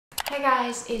Hey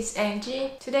guys, it's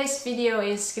Angie. Today's video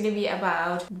is gonna be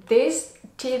about this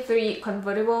T3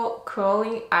 Convertible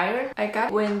Curling Iron I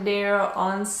got when they're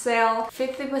on sale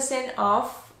 50%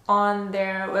 off on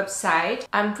their website.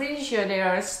 I'm pretty sure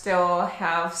they still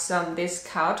have some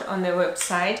discount on their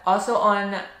website. Also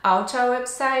on ULTA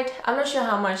website. I'm not sure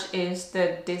how much is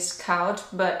the discount,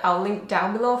 but I'll link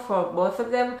down below for both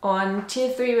of them on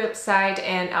T3 website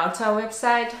and ULTA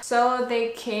website. So they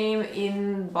came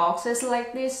in boxes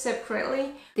like this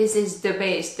separately. This is the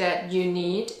base that you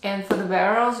need, and for the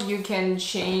barrels you can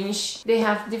change. They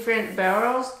have different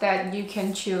barrels that you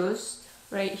can choose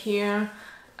right here.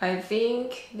 I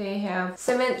think they have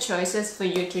 7 choices for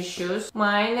you to choose.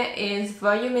 Mine is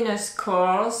voluminous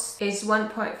curls. It's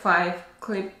 1.5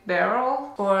 clip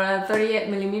barrel or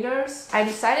 38mm. I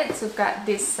decided to cut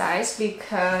this size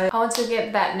because I want to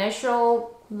get that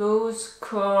natural loose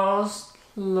curls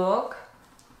look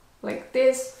like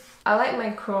this. I like my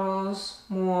curls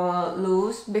more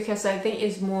loose because I think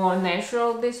it's more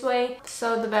natural this way.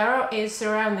 So the barrel is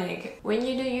ceramic. When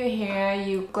you do your hair,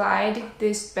 you glide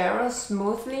this barrel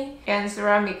smoothly, and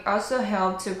ceramic also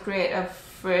helps to create a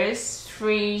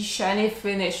frizz-free shiny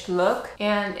finish look.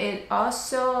 And it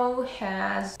also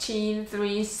has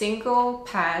T3 single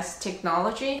pass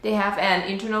technology. They have an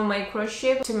internal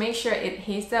microchip to make sure it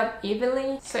heats up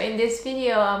evenly. So in this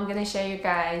video I'm gonna show you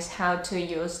guys how to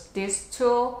use this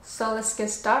tool. So let's get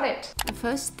started. The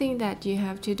first thing that you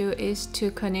have to do is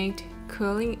to connect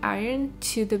curling iron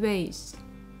to the base.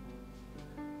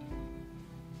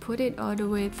 Put it all the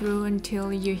way through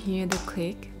until you hear the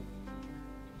click.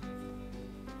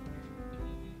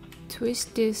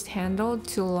 Twist this handle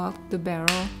to lock the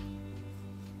barrel.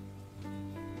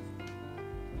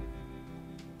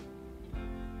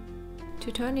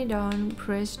 To turn it on,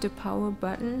 press the power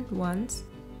button once.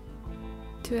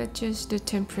 To adjust the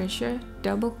temperature,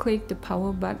 double-click the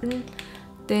power button,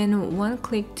 then one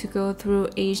click to go through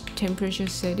each temperature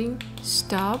setting.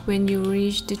 Stop when you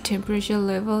reach the temperature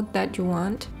level that you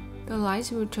want. The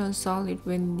lights will turn solid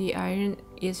when the iron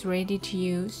is ready to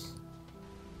use.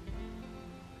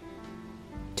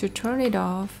 To turn it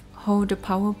off, hold the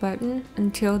power button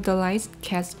until the lights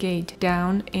cascade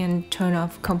down and turn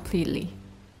off completely.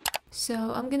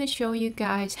 So I'm gonna show you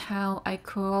guys how I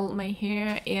curl my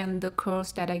hair and the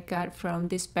curls that I got from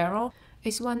this barrel.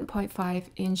 It's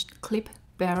 1.5-inch clip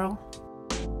barrel.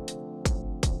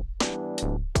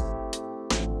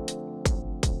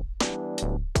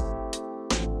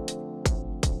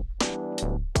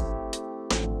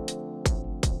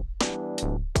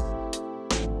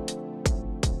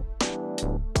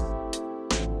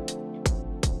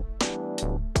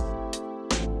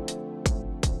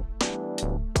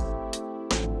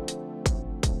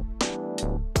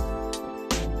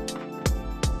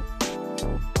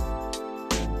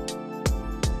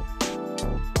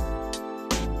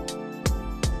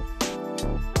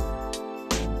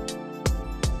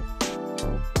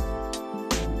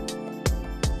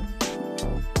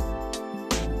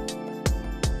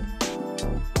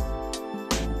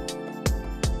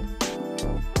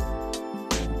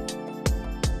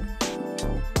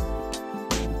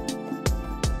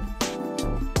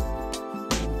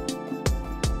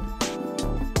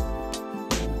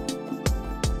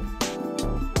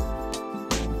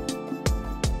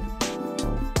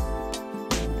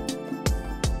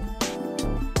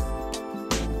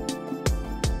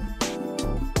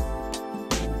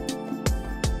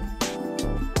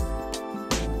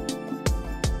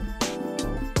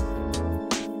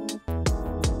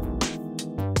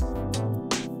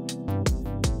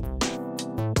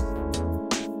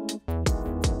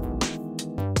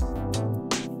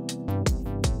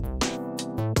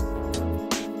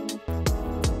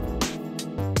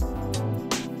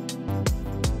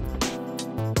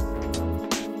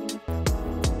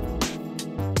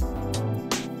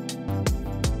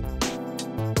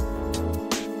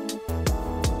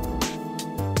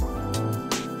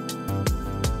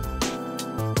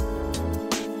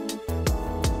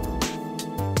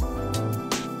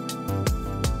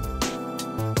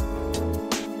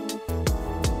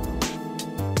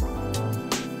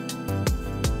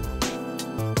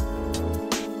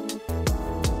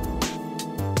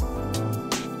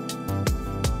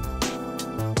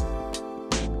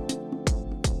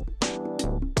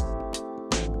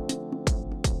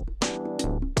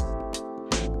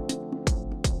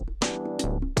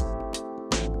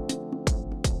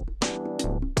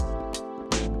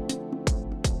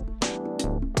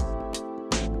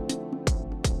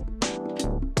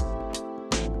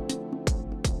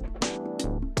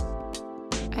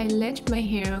 I let my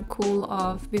hair cool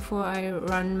off before I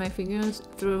run my fingers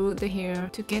through the hair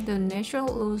to get the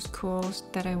natural loose curls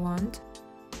that I want.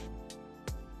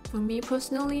 For me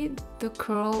personally, the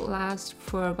curl lasts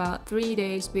for about 3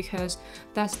 days because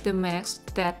that's the max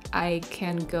that I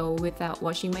can go without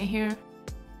washing my hair.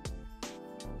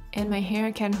 And my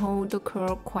hair can hold the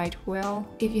curl quite well.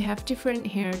 If you have different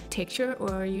hair texture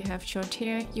or you have short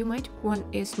hair, you might want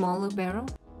a smaller barrel.